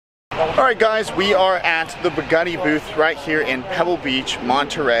Alright guys, we are at the Bugatti booth right here in Pebble Beach,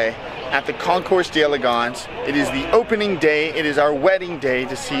 Monterey, at the Concours d'Elegance. It is the opening day, it is our wedding day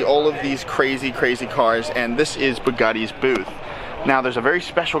to see all of these crazy cars, and this is Bugatti's booth. Now there's a very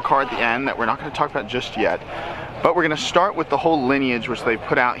special car at the end that we're not going to talk about just yet, but we're going to start with the whole lineage which they've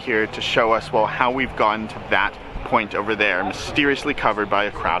put out here to show us, well, how we've gotten to that point over there, mysteriously covered by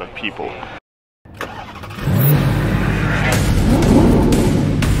a crowd of people.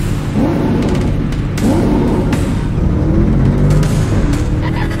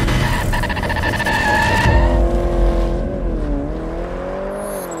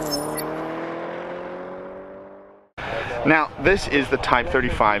 Now, this is the Type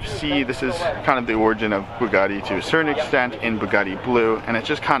 35C. This is kind of the origin of Bugatti to a certain extent in Bugatti Blue, and it's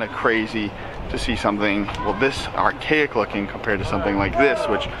just kind of crazy to see something, well, this archaic looking compared to something like this,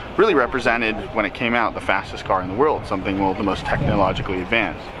 which really represented, when it came out, the fastest car in the world, something, well, the most technologically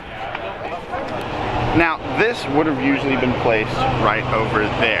advanced. Now, this would have usually been placed right over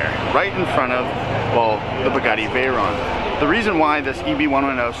there, right in front of, well, the Bugatti Veyron. The reason why this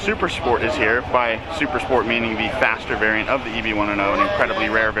EB110 Super Sport is here, by Super Sport meaning the faster variant of the EB110, an incredibly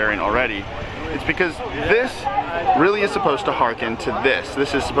rare variant already, it's because this really is supposed to harken to this.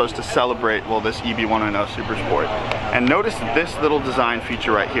 This is supposed to celebrate, well, this EB110 Super Sport. And notice this little design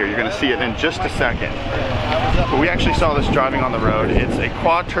feature right here. You're going to see it in just a second. But we actually saw this driving on the road. It's a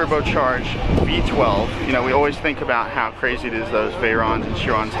quad turbocharged V12. You know, we always think about how crazy it is those Veyrons and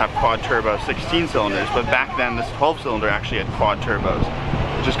Chirons have quad turbo 16 cylinders, but back then this 12 cylinder actually had quad turbos,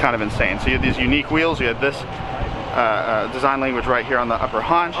 which is kind of insane. So you had these unique wheels, you had this design language right here on the upper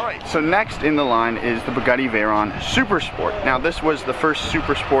haunch. Alright, so next in the line is the Bugatti Veyron Super Sport. Now this was the first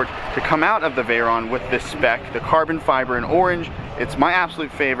Super Sport to come out of the Veyron with this spec, the carbon fiber in orange. It's my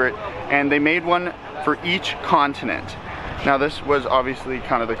absolute favorite, and they made one for each continent. Now this was obviously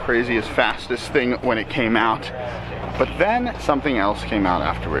kind of the craziest, fastest thing when it came out, but then something else came out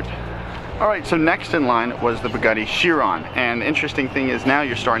afterward. Alright, so next in line was the Bugatti Chiron, and the interesting thing is now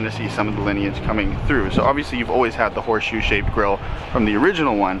you're starting to see some of the lineage coming through. So obviously you've always had the horseshoe-shaped grille from the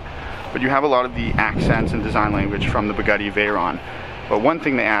original one, but you have a lot of the accents and design language from the Bugatti Veyron. But one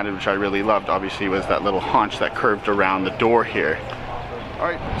thing they added, which I really loved, obviously, was that little haunch that curved around the door here.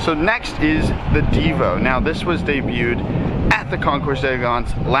 Alright, so next is the Devo. Now this was debuted at the Concours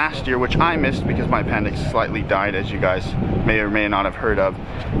d'Elegance last year, which I missed because my appendix slightly died, as you guys may or may not have heard of.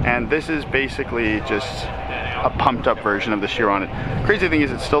 And this is basically just a pumped up version of the Chiron. Crazy thing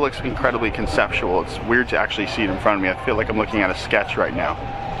is it still looks incredibly conceptual. It's weird to actually see it in front of me. I feel like I'm looking at a sketch right now.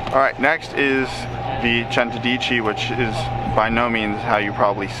 Alright, next is the Centodieci, which is by no means how you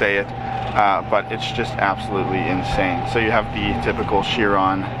probably say it, but it's just absolutely insane. So you have the typical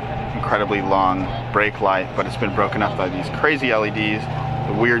Chiron, incredibly long brake light, but it's been broken up by these crazy LEDs,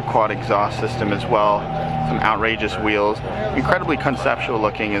 the weird quad exhaust system as well, some outrageous wheels, incredibly conceptual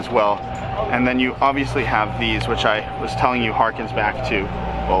looking as well. And then you obviously have these, which I was telling you harkens back to,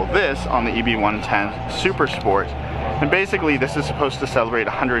 well, this on the EB110 Super Sport. And basically this is supposed to celebrate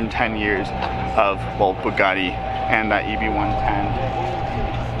 110 years of, well, Bugatti and that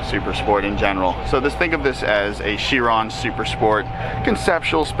EB110 Super Sport in general. So think of this as a Chiron Super Sport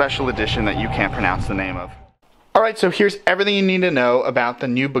conceptual special edition that you can't pronounce the name of. Alright, so here's everything you need to know about the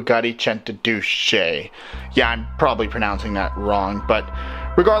new Bugatti Centodieci. Yeah, I'm probably pronouncing that wrong, but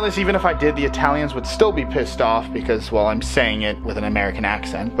regardless, even if I did, the Italians would still be pissed off because, well, I'm saying it with an American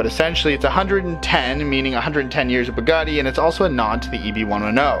accent. But essentially, it's 110, meaning 110 years of Bugatti, and it's also a nod to the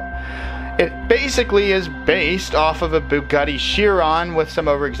EB110. It basically is based off of a Bugatti Chiron with some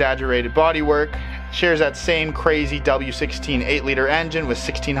over-exaggerated bodywork. Shares that same crazy W16 8-liter engine with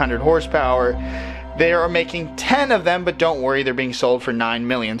 1600 horsepower. They are making 10 of them, but don't worry, they're being sold for $9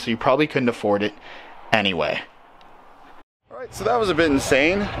 million, so you probably couldn't afford it anyway. Alright, so that was a bit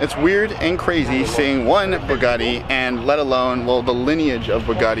insane. It's weird and crazy seeing one Bugatti, and let alone, well, the lineage of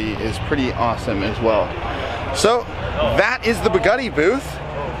Bugatti is pretty awesome as well. So, that is the Bugatti booth.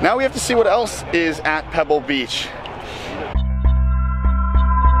 Now we have to see what else is at Pebble Beach.